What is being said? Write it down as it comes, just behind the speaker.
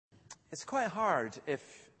It's quite hard if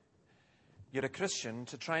you're a Christian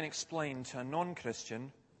to try and explain to a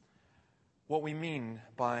non-Christian what we mean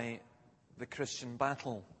by the Christian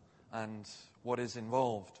battle and what is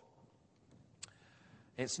involved.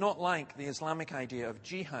 It's not like the Islamic idea of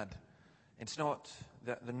jihad. It's not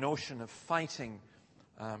the notion of fighting,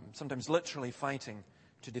 sometimes literally fighting,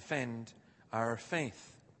 to defend our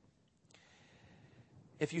faith.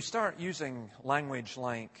 If you start using language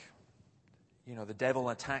like, the devil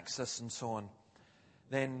attacks us and so on,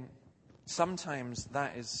 then sometimes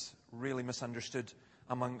that is really misunderstood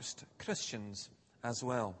amongst Christians as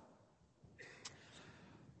well.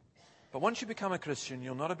 But once you become a Christian,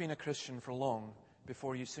 you'll not have been a Christian for long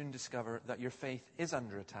before you soon discover that your faith is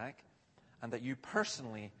under attack and that you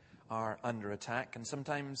personally are under attack. And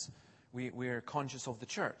sometimes we're conscious of the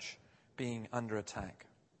church being under attack.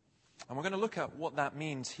 And we're going to look at what that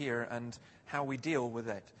means here and how we deal with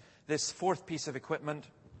it. This fourth piece of equipment,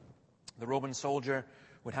 the Roman soldier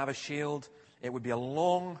would have a shield. It would be a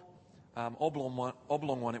long,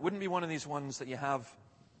 oblong one. It wouldn't be one of these ones that you have,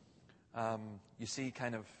 you see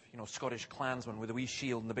kind of, Scottish clansmen with a wee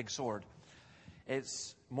shield and the big sword. It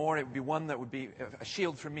would be one that would be, a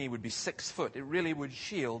shield for me would be 6 foot. It really would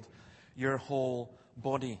shield your whole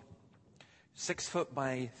body. 6 foot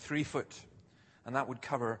by 3 foot. And that would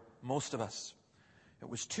cover most of us. It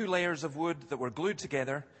was 2 layers of wood that were glued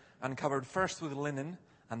together and covered first with linen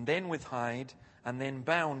and then with hide and then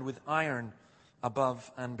bound with iron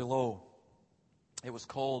above and below. It was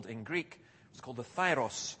called, in Greek, it was called the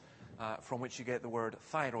thyros, from which you get the word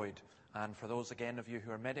thyroid. And for those, again, of you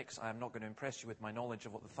who are medics, I'm not going to impress you with my knowledge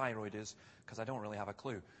of what the thyroid is, because I don't really have a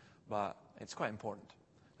clue. But it's quite important,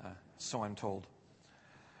 so I'm told.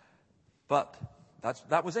 But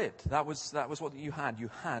that was it. That was what you had.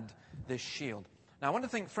 You had this shield. Now, I want to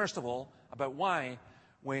think, first of all, about why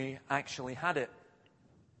we actually had it.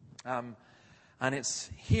 And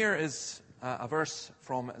here is a verse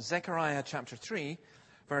from Zechariah chapter 3,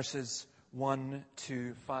 verses 1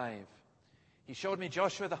 to 5. He showed me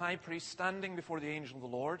Joshua the high priest standing before the angel of the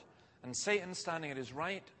Lord, and Satan standing at his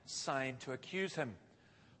right side to accuse him.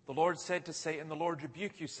 The Lord said to Satan, "The Lord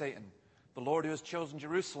rebuke you, Satan. The Lord who has chosen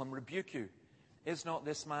Jerusalem rebuke you. Is not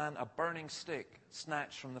this man a burning stick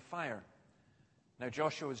snatched from the fire?" Now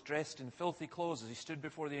Joshua was dressed in filthy clothes as he stood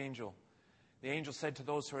before the angel. The angel said to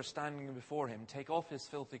those who were standing before him, "Take off his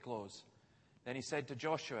filthy clothes." Then he said to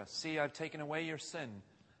Joshua, "See, I've taken away your sin,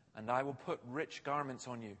 and I will put rich garments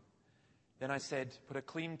on you." Then I said, "Put a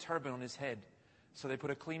clean turban on his head." So they put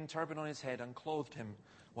a clean turban on his head and clothed him,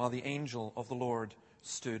 while the angel of the Lord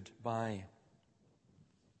stood by.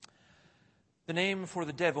 The name for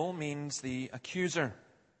the devil means the accuser.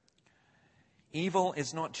 Evil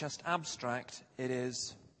is not just abstract, it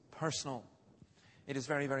is personal. It is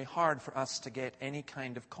very, very hard for us to get any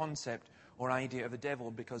kind of concept or idea of the devil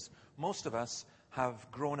because most of us have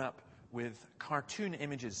grown up with cartoon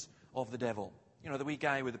images of the devil. The wee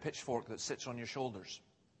guy with the pitchfork that sits on your shoulders.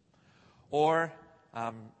 Or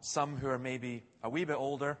some who are maybe a wee bit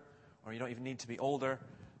older, or you don't even need to be older.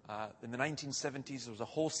 In the 1970s, there was a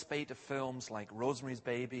whole spate of films like Rosemary's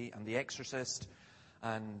Baby and The Exorcist,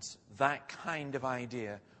 and that kind of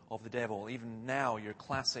idea of the devil. Even now, your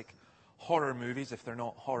classic horror movies, if they're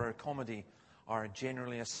not horror comedy, are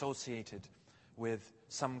generally associated with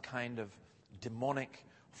some kind of demonic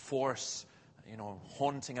force,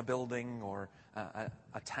 haunting a building or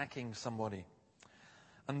attacking somebody.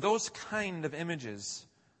 And those kind of images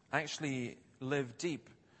actually live deep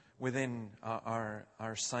within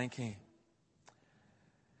our psyche.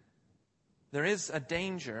 There is a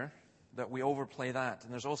danger that we overplay that,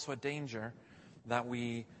 and there's also a danger that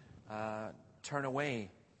we turn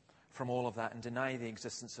away from all of that and deny the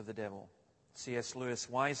existence of the devil. C.S. Lewis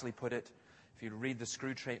wisely put it, if you read the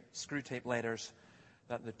screw tape letters,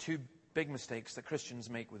 that the 2 big mistakes that Christians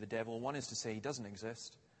make with the devil, one is to say he doesn't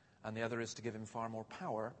exist, and the other is to give him far more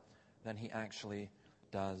power than he actually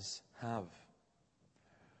does have.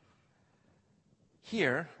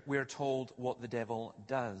 Here, we're told what the devil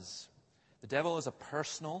does. The devil is a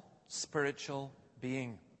personal, spiritual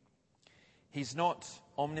being. He's not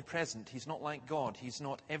omnipresent. He's not like God. He's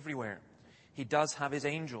not everywhere. He does have his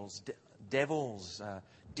angels, devils,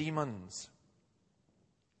 demons.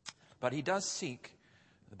 But he does seek,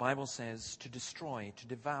 the Bible says, to destroy, to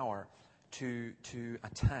devour, to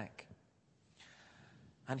attack.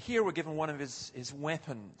 And here we're given one of his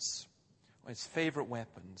weapons, his favorite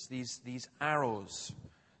weapons, these arrows,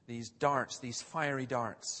 these darts, these fiery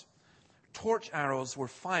darts. Torch arrows were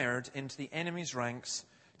fired into the enemy's ranks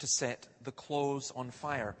to set the clothes on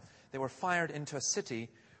fire. They were fired into a city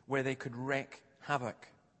where they could wreak havoc.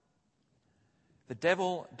 The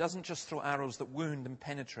devil doesn't just throw arrows that wound and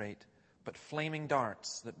penetrate, but flaming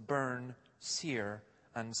darts that burn, sear,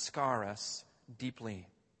 and scar us deeply.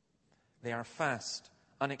 They are fast,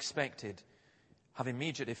 unexpected, have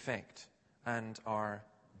immediate effect, and are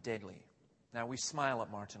deadly. Now, we smile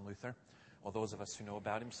at Martin Luther, or those of us who know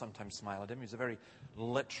about him sometimes smile at him. He's a very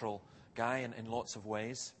literal guy in lots of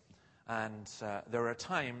ways. And there are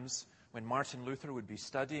times when Martin Luther would be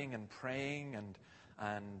studying and praying and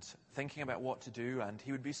thinking about what to do, and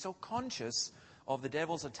he would be so conscious of the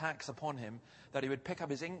devil's attacks upon him that he would pick up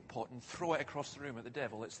his ink pot and throw it across the room at the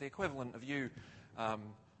devil. It's the equivalent of you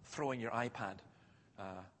throwing your iPad.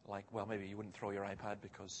 Maybe you wouldn't throw your iPad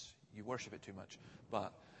because you worship it too much,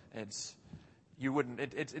 but it's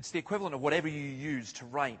the equivalent of whatever you use to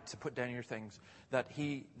write, to put down your things, that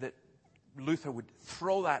Luther would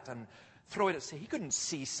throw that and throw it at Satan. He couldn't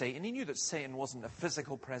see Satan. He knew that Satan wasn't a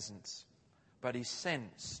physical presence, but he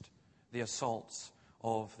sensed the assaults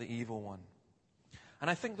of the evil one. And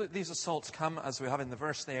I think that these assaults come, as we have in the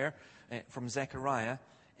verse there, from Zechariah,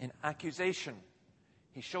 in accusation.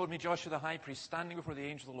 He showed me Joshua the high priest standing before the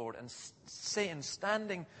angel of the Lord, and Satan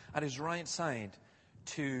standing at his right side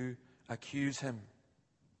to accuse him.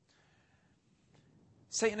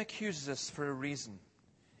 Satan accuses us for a reason.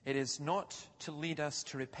 It is not to lead us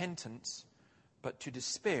to repentance, but to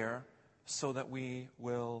despair so that we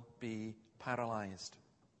will be paralyzed.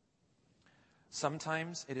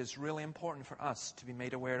 Sometimes it is really important for us to be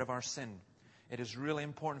made aware of our sin. It is really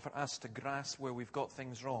important for us to grasp where we've got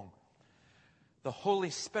things wrong. The Holy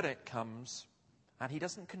Spirit comes, and he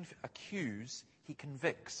doesn't accuse, he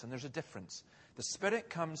convicts, and there's a difference. The Spirit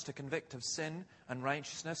comes to convict of sin and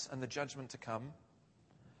righteousness and the judgment to come.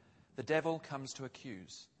 The devil comes to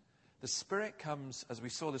accuse. The Spirit comes, as we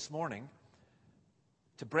saw this morning,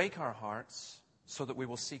 to break our hearts so that we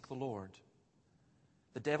will seek the Lord.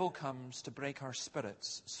 The devil comes to break our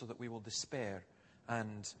spirits so that we will despair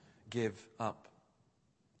and give up.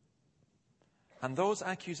 And those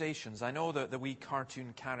accusations, I know that the wee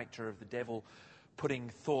cartoon character of the devil putting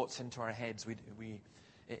thoughts into our heads,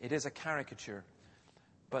 it is a caricature.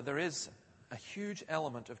 But there is a huge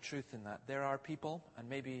element of truth in that. There are people, and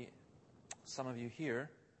maybe some of you here,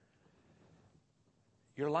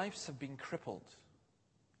 your lives have been crippled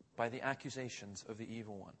by the accusations of the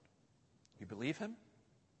evil one. You believe him,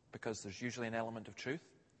 because there's usually an element of truth.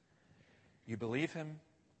 You believe him,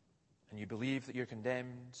 and you believe that you're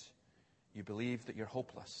condemned. You believe that you're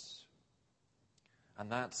hopeless.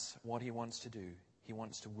 And that's what he wants to do. He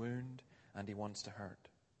wants to wound, and he wants to hurt.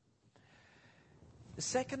 The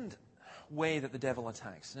second way that the devil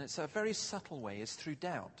attacks, and it's a very subtle way, is through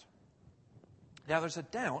doubt. Now, there's a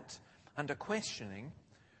doubt and a questioning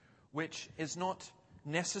which is not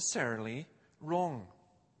necessarily wrong.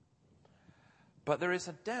 But there is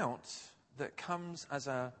a doubt that comes as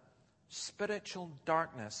a spiritual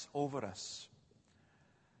darkness over us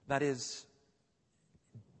that is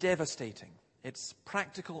devastating. It's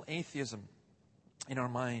practical atheism in our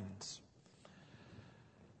minds.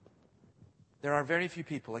 There are very few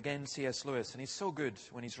people, again C.S. Lewis, and he's so good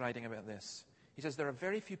when he's writing about this. He says there are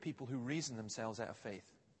very few people who reason themselves out of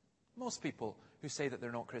faith. Most people who say that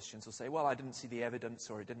they're not Christians will say, well, I didn't see the evidence,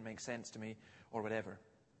 or it didn't make sense to me, or whatever.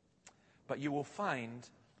 But you will find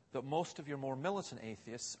that most of your more militant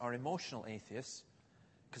atheists are emotional atheists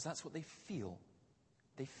because that's what they feel.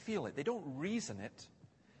 They feel it. They don't reason it.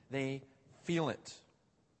 They feel it.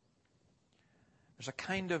 There's a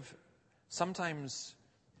kind of, sometimes,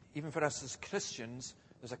 even for us as Christians,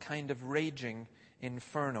 there's a kind of raging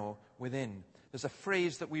inferno within. There's a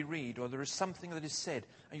phrase that we read, or there is something that is said,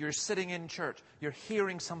 and you're sitting in church, you're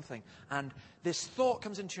hearing something, and this thought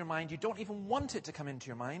comes into your mind. You don't even want it to come into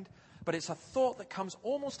your mind, but it's a thought that comes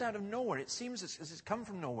almost out of nowhere. It seems as it's come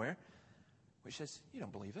from nowhere, which says, you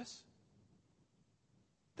don't believe this.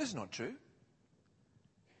 This is not true.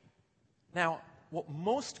 Now, what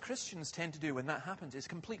most Christians tend to do when that happens is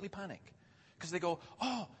completely panic. Because they go,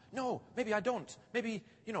 oh, no, maybe I don't. Maybe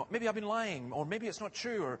I've been lying, or maybe it's not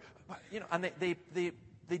true, or, and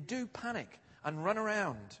they do panic and run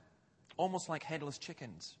around almost like headless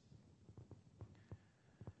chickens.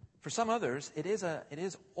 For some others, it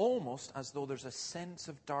is almost as though there's a sense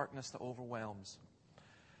of darkness that overwhelms.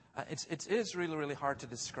 It is really, really hard to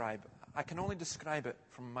describe. I can only describe it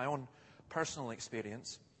from my own personal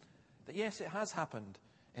experience. That yes, it has happened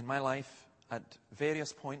in my life at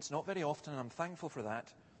various points, not very often, and I'm thankful for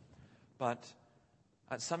that. But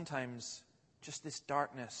at sometimes, just this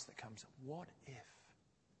darkness that comes. What if?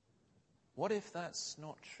 What if that's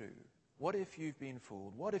not true? What if you've been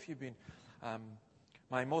fooled? What if you've been...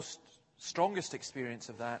 My strongest experience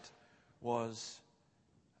of that was,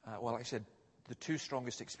 the two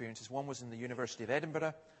strongest experiences. One was in the University of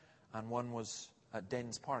Edinburgh, and one was at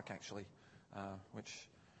Dens Park, actually, which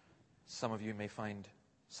some of you may find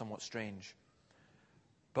somewhat strange.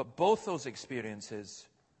 But both those experiences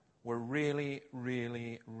were really,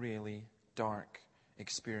 really, really dark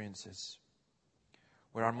experiences,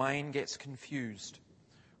 where our mind gets confused,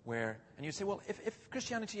 and you say, well, if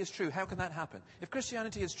Christianity is true, how can that happen? If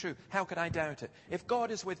Christianity is true, how could I doubt it? If God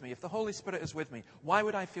is with me, if the Holy Spirit is with me, why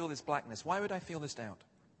would I feel this blackness? Why would I feel this doubt?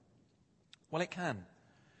 Well, it can.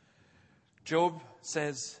 Job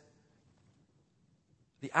says,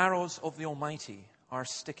 the arrows of the Almighty are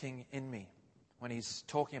sticking in me, when he's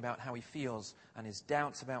talking about how he feels and his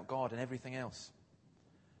doubts about God and everything else.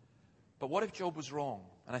 But what if Job was wrong?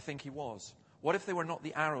 And I think he was. What if they were not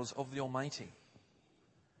the arrows of the Almighty?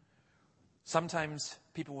 Sometimes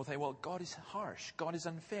people will say, well, God is harsh, God is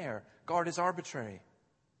unfair, God is arbitrary.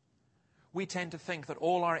 We tend to think that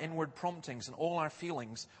all our inward promptings and all our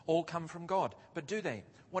feelings all come from God. But do they?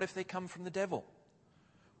 What if they come from the devil?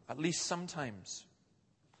 At least sometimes.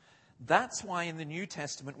 That's why in the New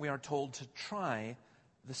Testament we are told to try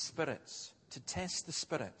the spirits, to test the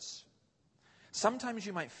spirits. Sometimes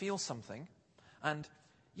you might feel something, and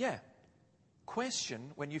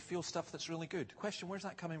question when you feel stuff that's really good. Question, where's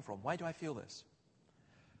that coming from? Why do I feel this?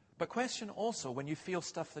 But question also when you feel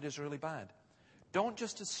stuff that is really bad. Don't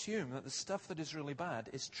just assume that the stuff that is really bad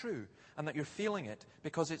is true and that you're feeling it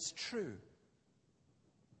because it's true.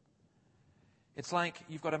 It's like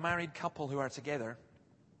you've got a married couple who are together.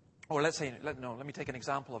 Or let me take an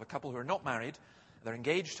example of a couple who are not married. They're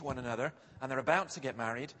engaged to one another and they're about to get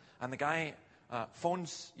married, and the guy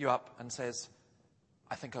phones you up and says,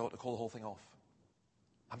 I think I ought to call the whole thing off.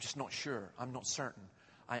 I'm just not sure. I'm not certain.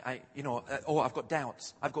 I've got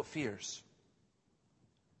doubts. I've got fears.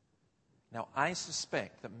 Now, I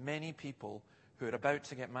suspect that many people who are about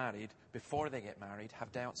to get married, before they get married,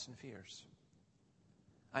 have doubts and fears.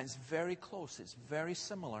 And it's very close. It's very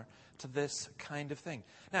similar to this kind of thing.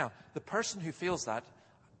 Now, the person who feels that,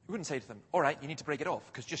 you wouldn't say to them, all right, you need to break it off,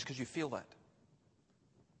 because you feel that.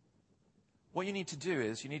 What you need to do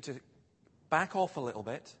is you need to back off a little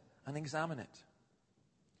bit and examine it.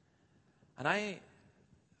 And I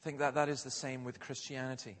think that that is the same with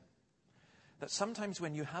Christianity. That sometimes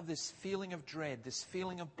when you have this feeling of dread, this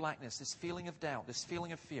feeling of blackness, this feeling of doubt, this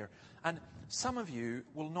feeling of fear, and some of you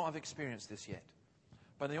will not have experienced this yet.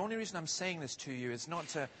 But the only reason I'm saying this to you is not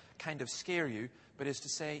to kind of scare you, but is to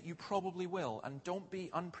say you probably will, and don't be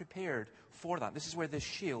unprepared for that. This is where this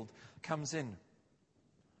shield comes in.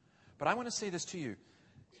 But I want to say this to you.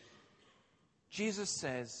 Jesus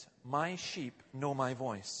says, my sheep know my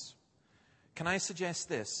voice. Can I suggest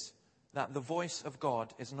this? That the voice of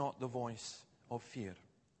God is not the voice of fear.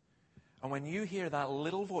 And when you hear that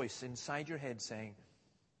little voice inside your head saying,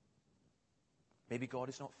 maybe God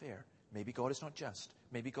is not fair, maybe God is not just,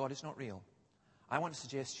 maybe God is not real, I want to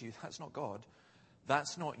suggest to you that's not God.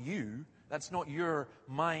 That's not you. That's not your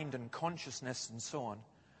mind and consciousness and so on.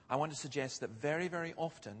 I want to suggest that very, very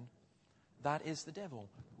often that is the devil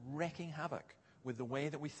wreaking havoc with the way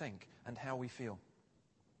that we think and how we feel.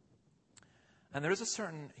 And there is a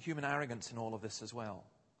certain human arrogance in all of this as well.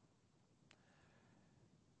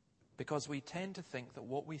 Because we tend to think that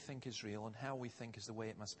what we think is real and how we think is the way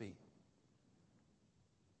it must be.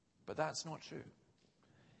 But that's not true.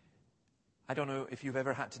 I don't know if you've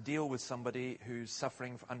ever had to deal with somebody who's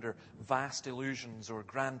suffering under vast illusions or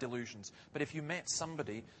grand delusions. But if you met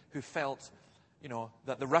somebody who felt,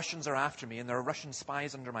 that the Russians are after me and there are Russian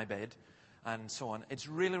spies under my bed, and so on, it's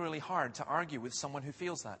really, really hard to argue with someone who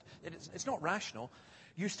feels that. It's not rational.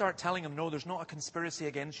 You start telling them, no, there's not a conspiracy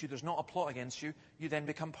against you, there's not a plot against you, you then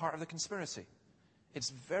become part of the conspiracy. It's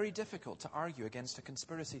very difficult to argue against a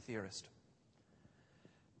conspiracy theorist.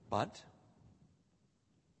 But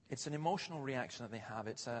it's an emotional reaction that they have.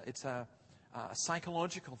 It's a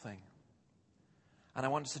psychological thing. And I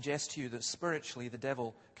want to suggest to you that spiritually the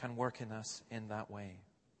devil can work in us in that way.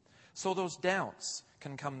 So those doubts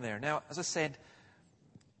can come there. Now, as I said,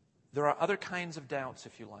 there are other kinds of doubts,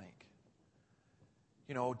 if you like.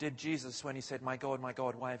 Did Jesus, when he said, my God,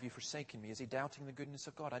 why have you forsaken me? Is he doubting the goodness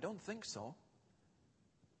of God? I don't think so.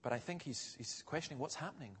 But I think he's questioning what's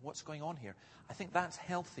happening, what's going on here. I think that's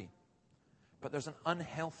healthy. But there's an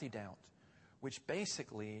unhealthy doubt, which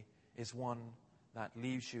basically is one that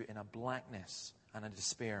leaves you in a blackness and a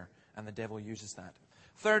despair, and the devil uses that.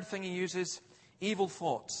 Third thing he uses, evil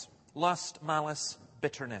thoughts, lust, malice,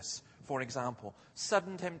 bitterness, for example.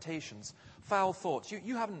 Sudden temptations, foul thoughts.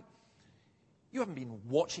 You haven't been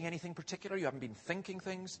watching anything particular, you haven't been thinking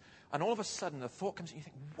things, and all of a sudden a thought comes and you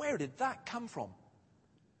think, where did that come from?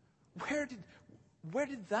 Where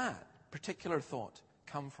did that particular thought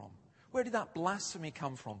come from? Where did that blasphemy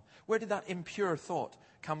come from? Where did that impure thought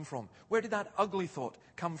come from? Where did that ugly thought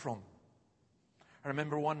come from? I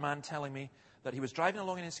remember one man telling me that he was driving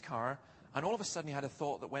along in his car, and all of a sudden he had a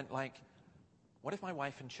thought that went like, what if my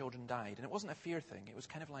wife and children died? And it wasn't a fear thing. It was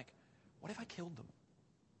kind of like, what if I killed them?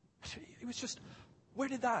 It was just, where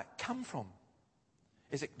did that come from?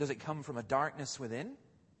 Does it come from a darkness within?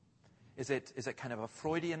 Is it kind of a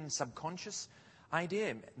Freudian subconscious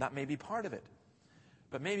idea? That may be part of it.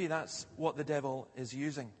 But maybe that's what the devil is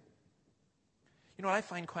using. You know what I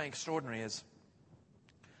find quite extraordinary is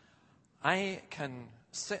I can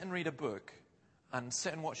sit and read a book and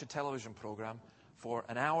sit and watch a television program for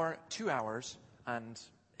an hour, 2 hours, and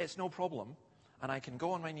it's no problem. And I can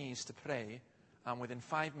go on my knees to pray, and within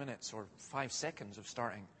 5 minutes or 5 seconds of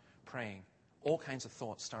starting praying, all kinds of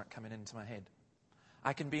thoughts start coming into my head.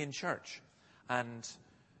 I can be in church and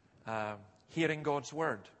hearing God's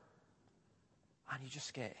word, and you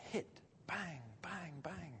just get hit, bang, bang,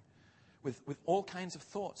 bang, with all kinds of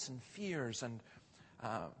thoughts and fears. And,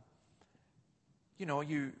 I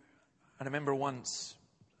remember once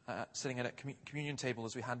sitting at a communion table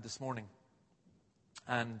as we had this morning,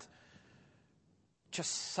 and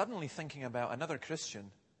just suddenly thinking about another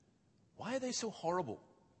Christian. Why are they so horrible?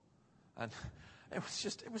 And it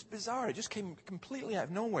was bizarre. It just came completely out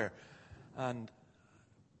of nowhere. And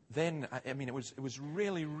then, it was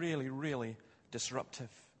really, really, really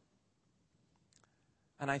disruptive.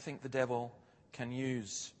 And I think the devil can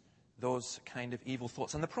use those kind of evil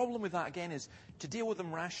thoughts. And the problem with that, again, is to deal with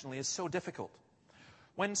them rationally is so difficult.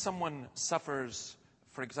 When someone suffers,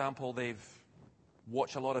 for example, they've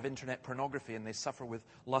watched a lot of internet pornography and they suffer with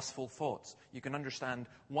lustful thoughts, you can understand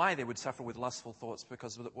why they would suffer with lustful thoughts,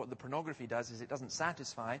 because what the pornography does is it doesn't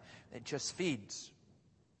satisfy, it just feeds.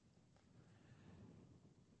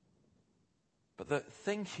 But the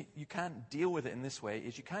thing you can't deal with it in this way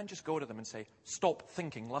is you can't just go to them and say, stop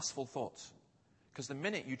thinking lustful thoughts. Because the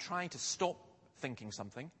minute you try to stop thinking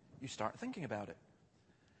something, you start thinking about it.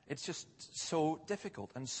 It's just so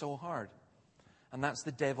difficult and so hard. And that's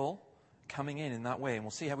the devil coming in that way. And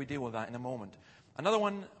we'll see how we deal with that in a moment. Another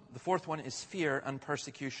one, the fourth one, is fear and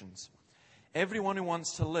persecutions. Everyone who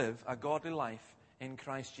wants to live a godly life in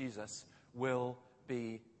Christ Jesus will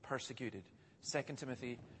be persecuted. 2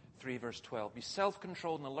 Timothy 3 verse 12. Be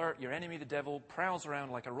self-controlled and alert. Your enemy, the devil, prowls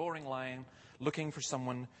around like a roaring lion, looking for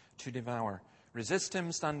someone to devour. Resist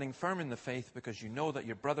him, standing firm in the faith, because you know that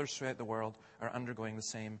your brothers throughout the world are undergoing the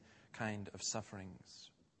same kind of sufferings.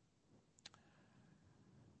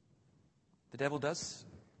 The devil does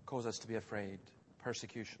cause us to be afraid.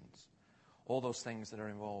 Persecutions. All those things that are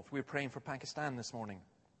involved. We were praying for Pakistan this morning.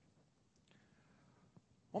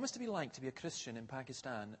 What must it be like to be a Christian in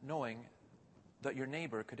Pakistan, knowing that your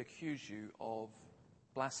neighbor could accuse you of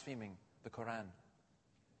blaspheming the Quran,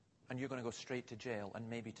 and you're going to go straight to jail and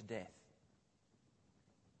maybe to death?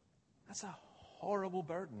 That's a horrible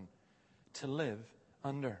burden to live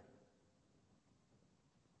under.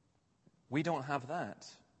 We don't have that,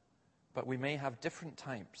 but we may have different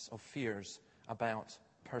types of fears about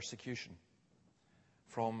persecution.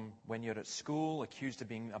 From when you're at school, accused of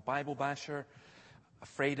being a Bible basher,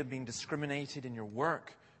 afraid of being discriminated in your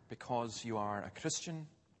work because you are a Christian,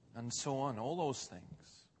 and so on, all those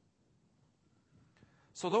things.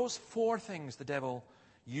 So those four things the devil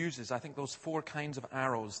uses, I think those four kinds of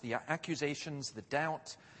arrows, the accusations, the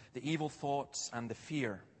doubt, the evil thoughts, and the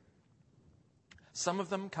fear. Some of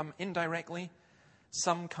them come indirectly,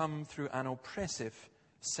 some come through an oppressive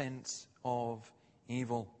sense of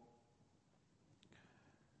evil.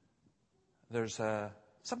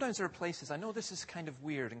 Sometimes there are places, I know this is kind of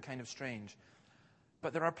weird and kind of strange,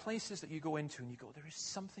 but there are places that you go into and you go, there is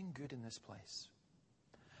something good in this place.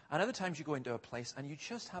 And other times you go into a place and you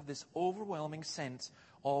just have this overwhelming sense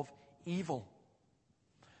of evil.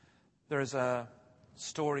 There is a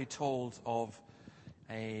story told of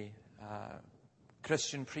a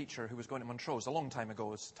Christian preacher who was going to Montrose a long time ago.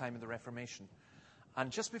 It was the time of the Reformation.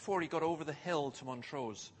 And just before he got over the hill to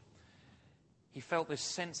Montrose, he felt this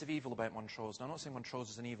sense of evil about Montrose. Now, I'm not saying Montrose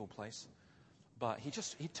is an evil place, but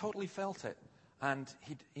he totally felt it. And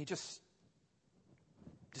he just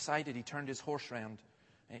decided, he turned his horse around.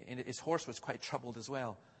 And his horse was quite troubled as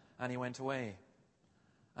well. And he went away.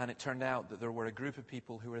 And it turned out that there were a group of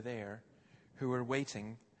people who were there who were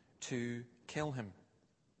waiting to kill him.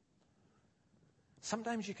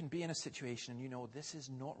 Sometimes you can be in a situation and you know, this is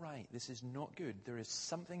not right. This is not good. There is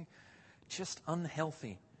something just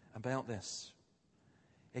unhealthy about this.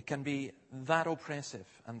 It can be that oppressive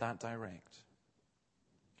and that direct.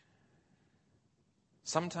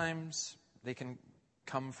 Sometimes they can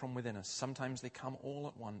come from within us. Sometimes they come all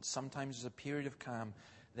at once. Sometimes there's a period of calm.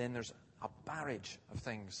 Then there's a barrage of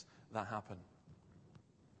things that happen.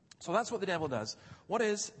 So that's what the devil does. What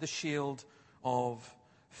is the shield of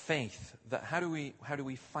faith? How do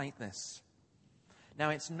we fight this? Now,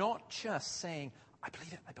 it's not just saying, I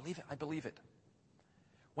believe it, I believe it, I believe it.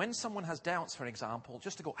 When someone has doubts, for example,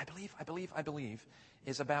 just to go, I believe, I believe, I believe,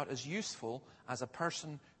 is about as useful as a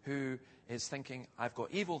person who is thinking, I've got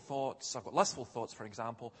evil thoughts, I've got lustful thoughts, for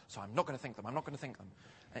example, so I'm not going to think them, I'm not going to think them.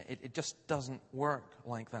 It just doesn't work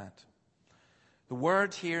like that. The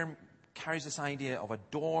word here carries this idea of a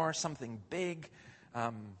door, something big,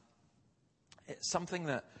 something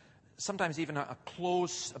that sometimes even a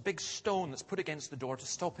big stone that's put against the door to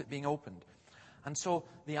stop it being opened. And so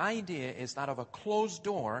the idea is that of a closed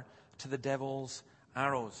door to the devil's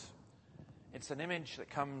arrows. It's an image that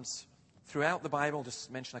comes throughout the Bible.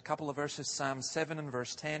 Just mention a couple of verses. Psalm 7 and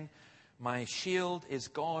verse 10. My shield is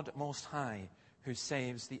God Most High, who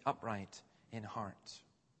saves the upright in heart.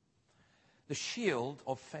 The shield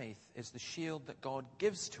of faith is the shield that God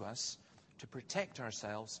gives to us to protect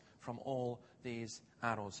ourselves from all these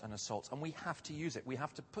arrows and assaults. And we have to use it. We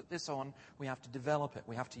have to put this on. We have to develop it.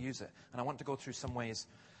 We have to use it. And I want to go through some ways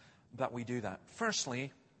that we do that.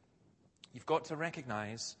 Firstly, you've got to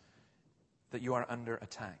recognize that you are under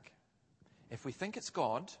attack. If we think it's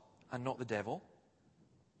God and not the devil,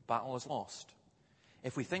 battle is lost.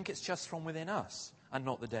 If we think it's just from within us and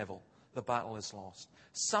not the devil, the battle is lost.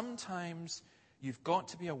 Sometimes you've got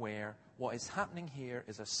to be aware what is happening here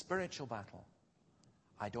is a spiritual battle.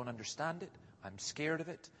 I don't understand it. I'm scared of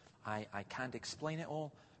it. I can't explain it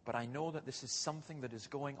all. But I know that this is something that is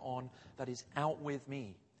going on that is out with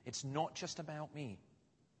me. It's not just about me.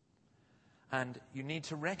 And you need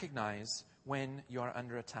to recognize when you are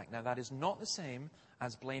under attack. Now, that is not the same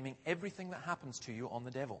as blaming everything that happens to you on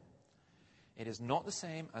the devil. It is not the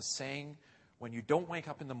same as saying, when you don't wake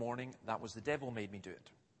up in the morning, that was the devil made me do it.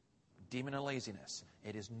 Demon of laziness.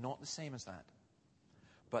 It is not the same as that.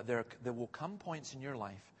 But there will come points in your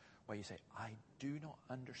life where you say, I do not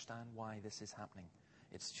understand why this is happening.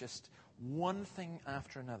 It's just one thing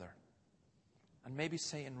after another. And maybe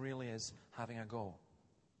Satan really is having a go.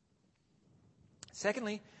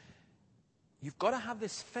 Secondly, you've got to have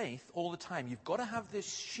this faith all the time. You've got to have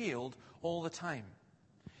this shield all the time.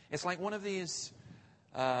 It's like one of these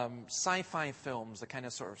sci-fi films, the kind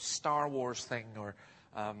of sort of Star Wars thing, or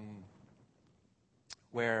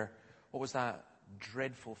where, what was that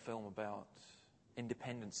dreadful film about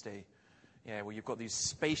Independence Day? Yeah, where you've got these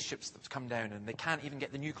spaceships that come down and they can't even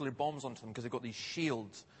get the nuclear bombs onto them because they've got these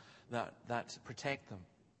shields that protect them.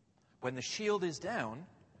 When the shield is down,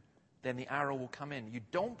 then the arrow will come in. You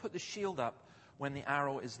don't put the shield up when the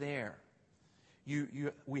arrow is there.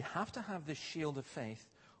 We have to have this shield of faith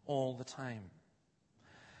all the time.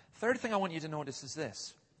 Third thing I want you to notice is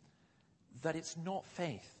this, that it's not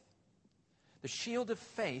faith. The shield of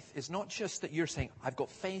faith is not just that you're saying, I've got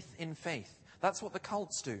faith in faith. That's what the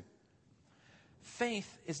cults do.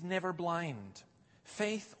 Faith is never blind.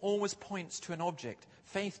 Faith always points to an object.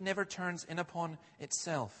 Faith never turns in upon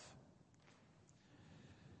itself.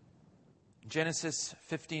 Genesis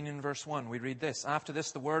 15 in verse 1, we read this. After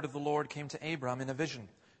this, the word of the Lord came to Abraham in a vision.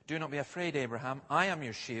 Do not be afraid, Abraham. I am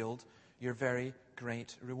your shield, your very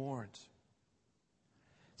great reward.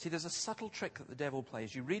 See, there's a subtle trick that the devil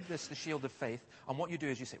plays. You read this, the shield of faith, and what you do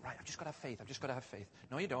is you say, right, I've just got to have faith. I've just got to have faith.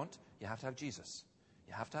 No, you don't. You have to have Jesus.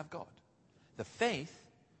 You have to have God. The faith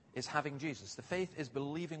is having Jesus. The faith is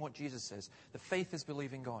believing what Jesus says. The faith is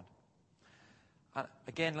believing God. And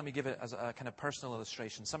again, let me give it as a kind of personal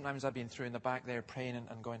illustration. Sometimes I've been through in the back there praying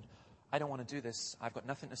and going, I don't want to do this. I've got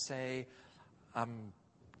nothing to say.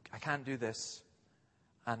 I can't do this.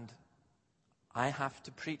 And I have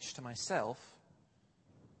to preach to myself.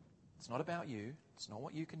 It's not about you. It's not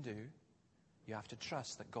what you can do. You have to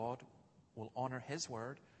trust that God will honor His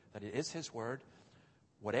word, that it is His word.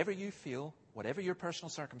 Whatever you feel, whatever your personal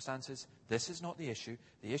circumstances, this is not the issue.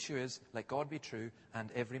 The issue is, let God be true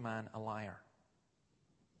and every man a liar.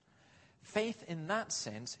 Faith in that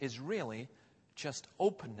sense is really just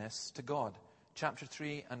openness to God. Chapter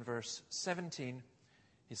 3 and verse 17,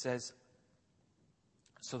 he says,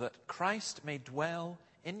 so that Christ may dwell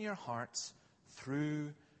in your hearts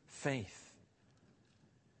through faith.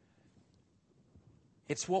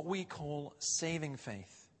 It's what we call saving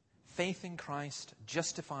faith. Faith in Christ,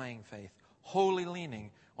 justifying faith, wholly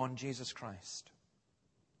leaning on Jesus Christ.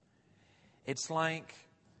 It's like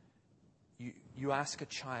you ask a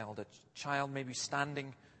child may be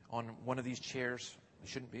standing on one of these chairs. They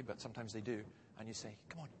shouldn't be, but sometimes they do. And you say,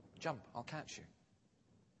 come on, jump, I'll catch you.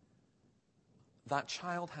 That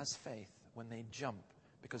child has faith when they jump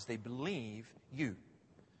because they believe you.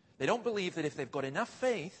 They don't believe that if they've got enough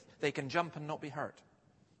faith, they can jump and not be hurt.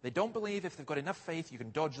 They don't believe if they've got enough faith, you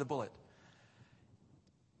can dodge the bullet.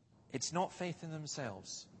 It's not faith in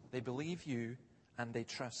themselves. They believe you and they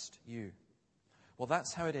trust you. Well,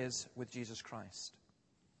 that's how it is with Jesus Christ.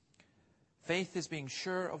 Faith is being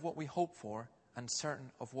sure of what we hope for and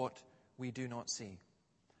certain of what we do not see.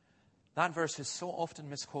 That verse is so often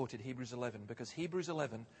misquoted, Hebrews 11, because Hebrews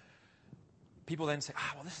 11, people then say,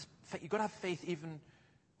 well, you've got to have faith even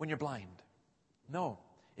when you're blind. No.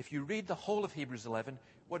 If you read the whole of Hebrews 11,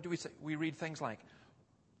 what do we say? We read things like,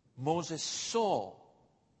 Moses saw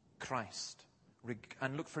Christ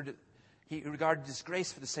and he regarded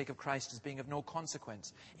disgrace for the sake of Christ as being of no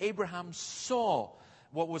consequence. Abraham saw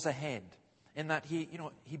what was ahead, in that he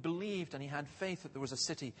believed and he had faith that there was a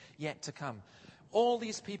city yet to come. All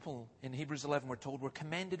these people in Hebrews 11, we're told, were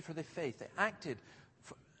commended for their faith. They acted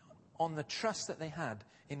on the trust that they had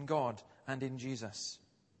in God and in Jesus.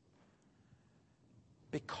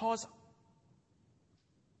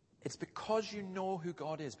 It's because you know who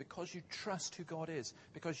God is, because you trust who God is,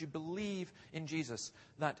 because you believe in Jesus,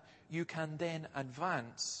 that you can then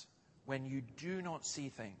advance when you do not see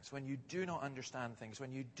things, when you do not understand things,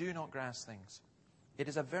 when you do not grasp things. It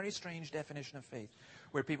is a very strange definition of faith,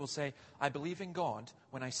 where people say, I believe in God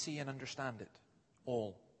when I see and understand it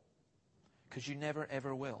all. Because you never,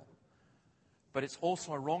 ever will. But it's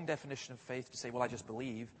also a wrong definition of faith to say, well, I just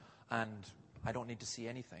believe and I don't need to see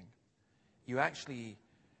anything. You actually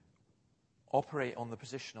operate on the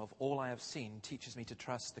position of all I have seen teaches me to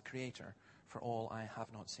trust the Creator for all I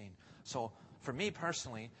have not seen. So for me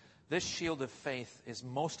personally, this shield of faith is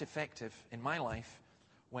most effective in my life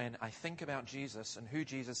when I think about Jesus and who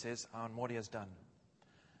Jesus is and what He has done.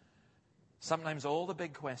 Sometimes all the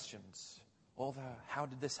big questions, how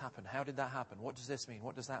did this happen? How did that happen? What does this mean?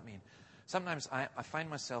 What does that mean? Sometimes I find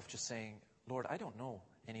myself just saying, Lord, I don't know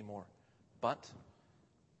anymore, but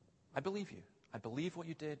I believe you. I believe what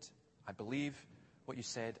you did. I believe what you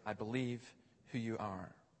said. I believe who you are.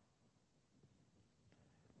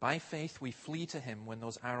 By faith, we flee to Him when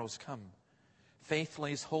those arrows come. Faith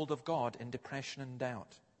lays hold of God in depression and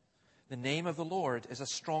doubt. The name of the Lord is a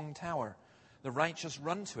strong tower. The righteous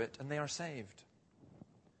run to it and they are saved.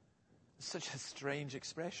 It's such a strange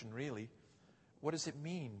expression, really. What does it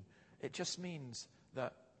mean? It just means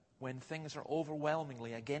that when things are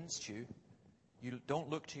overwhelmingly against you, you don't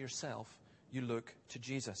look to yourself, you look to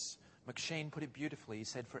Jesus. McShane put it beautifully. He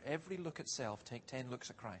said, for every look at self, take 10 looks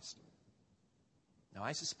at Christ. Now,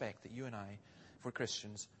 I suspect that you and I, if we're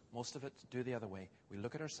Christians, most of it do the other way. We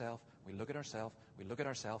look at ourselves, we look at ourselves, we look at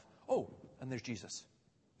ourselves. Oh, and there's Jesus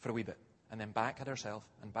for a wee bit. And then back at ourselves,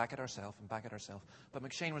 and back at ourselves, and back at ourselves. But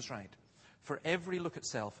McShane was right. For every look at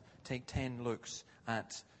self, take 10 looks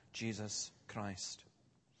at Jesus Christ.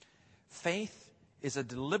 Faith is a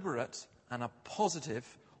deliberate and a positive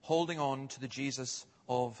holding on to the Jesus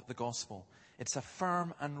of the gospel. It's a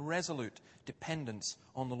firm and resolute dependence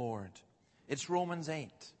on the Lord. It's Romans 8.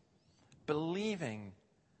 Believing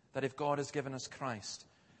that if God has given us Christ,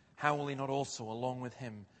 how will He not also, along with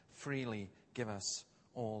Him, freely give us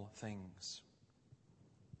all things?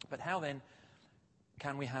 But how then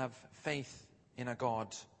can we have faith in a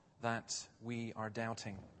God that we are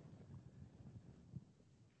doubting?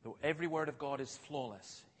 Though every word of God is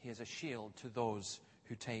flawless, He is a shield to those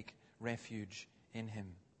who take refuge in Him.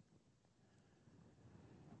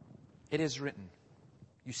 It is written,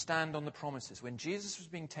 you stand on the promises. When Jesus was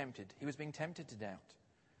being tempted, He was being tempted to doubt.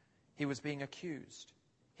 He was being accused.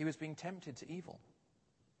 He was being tempted to evil.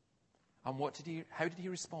 And how did He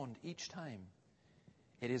respond each time?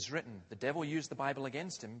 It is written. The devil used the Bible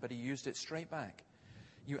against Him, but he used it straight back.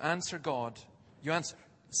 You answer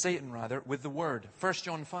Satan, with the word. 1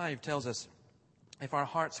 John 5 tells us, if our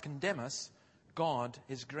hearts condemn us, God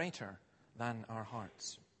is greater than our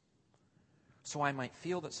hearts. So I might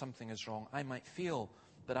feel that something is wrong. I might feel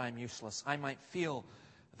that I'm useless. I might feel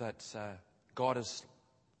that God has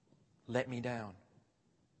let me down.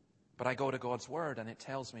 But I go to God's word and it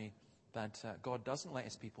tells me that God doesn't let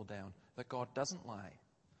His people down, that God doesn't lie,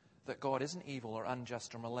 that God isn't evil or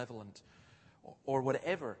unjust or malevolent or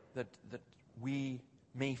whatever that we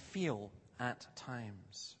may feel at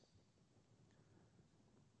times.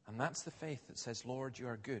 And that's the faith that says, Lord, you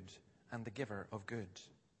are good and the giver of good.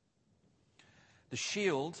 The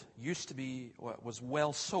shield was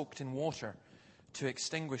well soaked in water to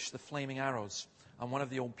extinguish the flaming arrows. And one of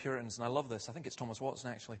the old Puritans, and I love this, I think it's Thomas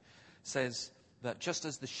Watson actually, says that just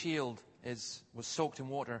as the shield was soaked in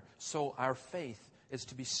water, so our faith is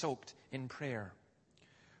to be soaked in prayer.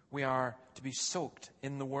 We are to be soaked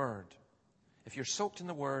in the Word. If you're soaked in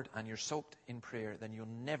the Word and you're soaked in prayer, then you'll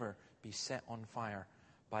never be set on fire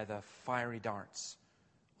by the fiery darts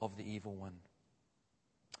of the evil one.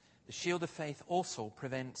 The shield of faith also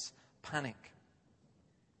prevents panic.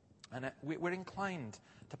 And we're inclined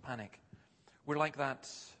to panic. We're like that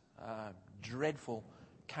dreadful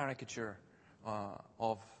caricature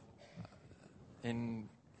in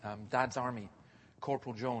Dad's Army,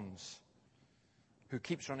 Corporal Jones, who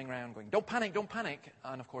keeps running around going, don't panic,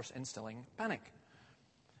 and of course instilling panic.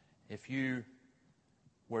 If you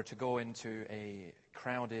were to go into a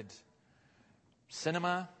crowded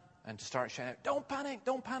cinema and to start shouting out, don't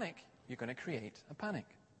panic, you're going to create a panic.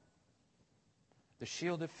 The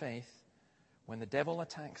shield of faith, when the devil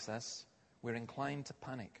attacks us, we're inclined to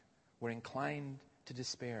panic. We're inclined to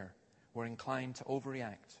despair. We're inclined to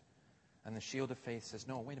overreact. And the shield of faith says,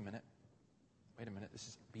 no, wait a minute, this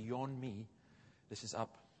is beyond me. This is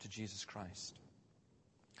up to Jesus Christ.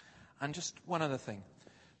 And just one other thing.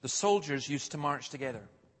 The soldiers used to march together.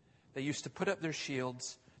 They used to put up their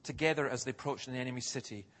shields together as they approached an enemy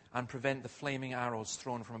city and prevent the flaming arrows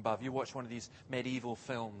thrown from above. You watch one of these medieval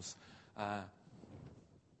films. Do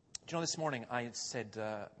you know, this morning I said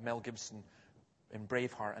Mel Gibson in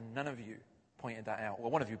Braveheart, and none of you pointed that out.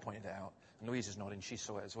 Well, one of you pointed it out, and Louise is nodding. She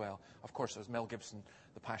saw it as well. Of course, it was Mel Gibson,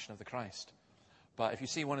 The Passion of the Christ. But if you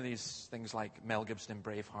see one of these things like Mel Gibson in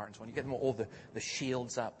Braveheart and so on, you get them all the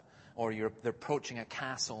shields up, or they're approaching a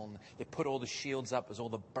castle and they put all the shields up as all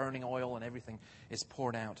the burning oil and everything is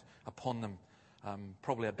poured out upon them.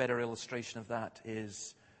 Probably a better illustration of that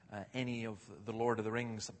is any of the Lord of the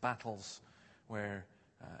Rings battles where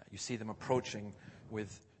you see them approaching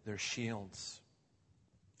with their shields.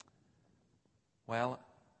 Well,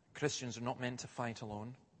 Christians are not meant to fight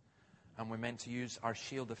alone. And we're meant to use our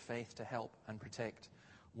shield of faith to help and protect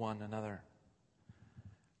one another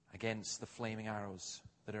against the flaming arrows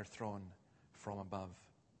that are thrown from above.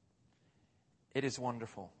 It is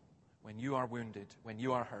wonderful when you are wounded, when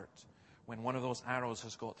you are hurt, when one of those arrows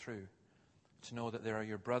has got through, to know that there are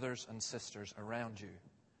your brothers and sisters around you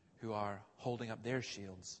who are holding up their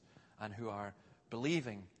shields and who are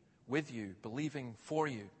believing with you, believing for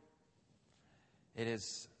you. It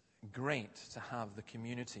is great to have the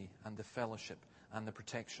community and the fellowship and the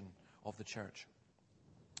protection of the church.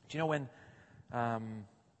 Do you know when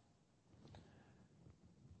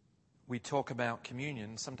we talk about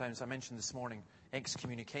communion, sometimes I mentioned this morning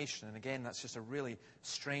excommunication, and again that's just a really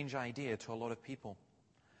strange idea to a lot of people.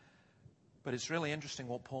 But it's really interesting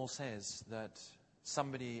what Paul says, that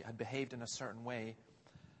somebody had behaved in a certain way,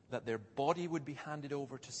 that their body would be handed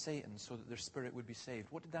over to Satan so that their spirit would be saved.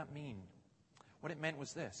 What did that mean? What it meant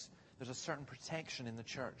was this: there's a certain protection in the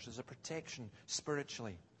church. There's a protection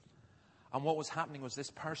spiritually. And what was happening was this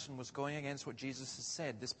person was going against what Jesus has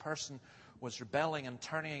said. This person was rebelling and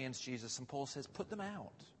turning against Jesus. And Paul says, put them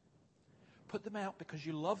out. Put them out because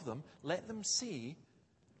you love them. Let them see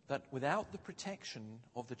that without the protection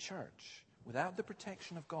of the church, without the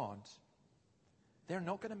protection of God, they're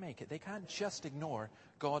not going to make it. They can't just ignore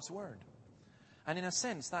God's word. And in a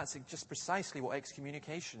sense, that's just precisely what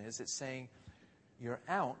excommunication is. It's saying, you're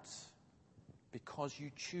out because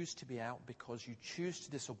you choose to be out, because you choose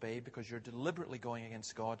to disobey, because you're deliberately going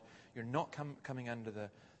against God. You're not coming under the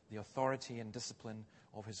authority and discipline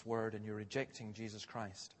of His Word, and you're rejecting Jesus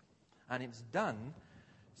Christ. And it's done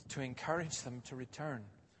to encourage them to return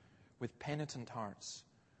with penitent hearts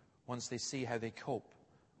once they see how they cope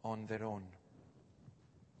on their own.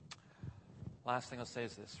 Last thing I'll say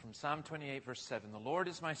is this, from Psalm 28, verse 7, "The Lord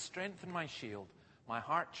is my strength and my shield. My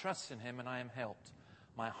heart trusts in Him, and I am helped.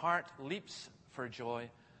 My heart leaps for joy,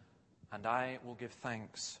 and I will give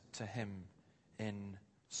thanks to Him in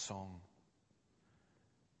song."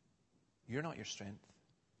 You're not your strength,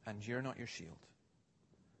 and you're not your shield.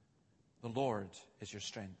 The Lord is your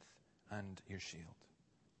strength and your shield.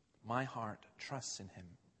 My heart trusts in Him,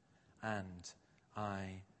 and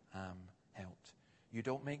I am helped. You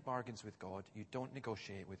don't make bargains with God. You don't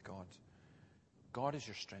negotiate with God. God is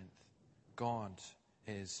your strength. God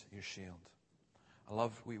is your shield. I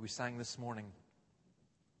love, we sang this morning,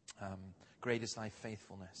 "Great is thy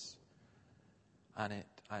faithfulness." And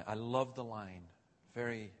I love the line,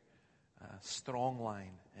 very strong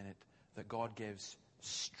line in it, that God gives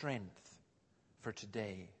strength for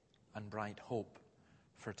today and bright hope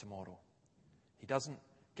for tomorrow. He doesn't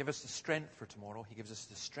give us the strength for tomorrow. He gives us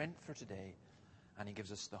the strength for today, and He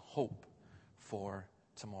gives us the hope for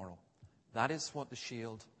tomorrow. That is what the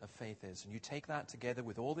shield of faith is. And you take that together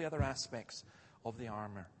with all the other aspects of the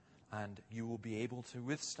armor, and you will be able to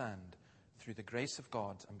withstand through the grace of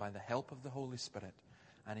God and by the help of the Holy Spirit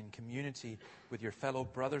and in community with your fellow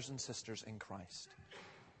brothers and sisters in Christ.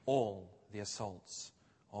 all the assaults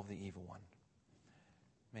of the evil one.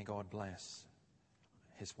 May God bless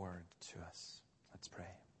his word to us. Let's pray.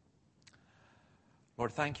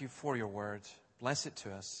 Lord, thank you for your word. Bless it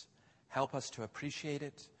to us. Help us to appreciate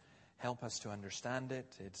it. Help us to understand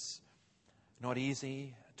it. It's not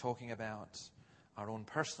easy talking about our own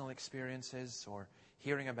personal experiences or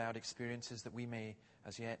hearing about experiences that we may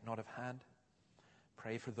as yet not have had.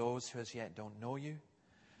 Pray for those who as yet don't know you.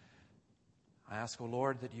 I ask, O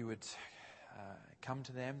Lord, that you would come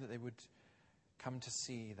to them, that they would come to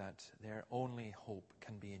see that their only hope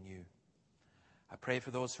can be in you. I pray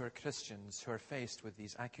for those who are Christians who are faced with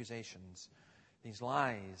these accusations, these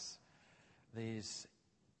lies, these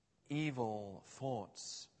evil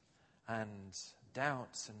thoughts and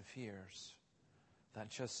doubts and fears that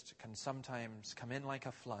just can sometimes come in like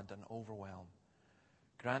a flood and overwhelm.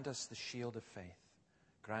 Grant us the shield of faith.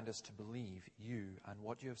 Grant us to believe you and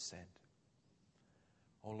what you have said.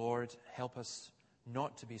 O Lord, help us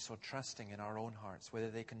not to be so trusting in our own hearts,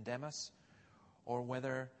 whether they condemn us or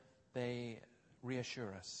whether they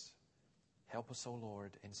reassure us. Help us, O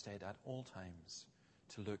Lord, instead at all times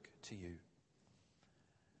to look to you.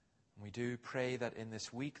 And we do pray that in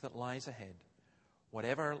this week that lies ahead,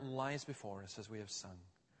 whatever lies before us as we have sung,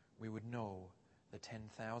 we would know the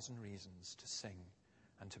 10,000 reasons to sing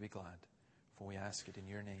and to be glad. For we ask it in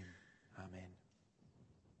your name. Amen.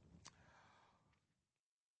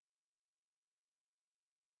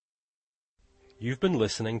 You've been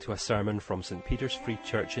listening to a sermon from St. Peter's Free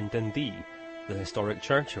Church in Dundee, the historic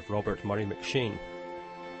church of Robert Murray McShane.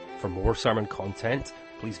 For more sermon content,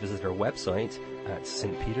 please visit our website at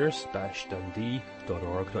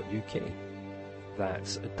stpeters-dundee.org.uk.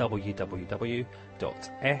 That's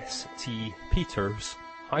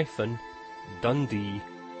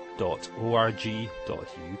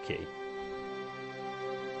www.stpeters-dundee.org.uk.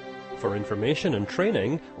 For information and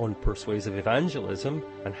training on persuasive evangelism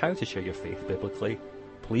and how to share your faith biblically,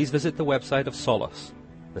 please visit the website of Solace,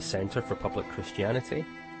 the Centre for Public Christianity,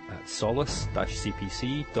 at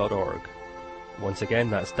solace-cpc.org. Once again,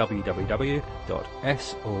 that's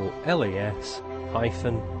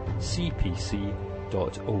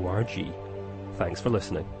www.solas-cpc.org. Thanks for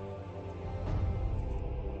listening.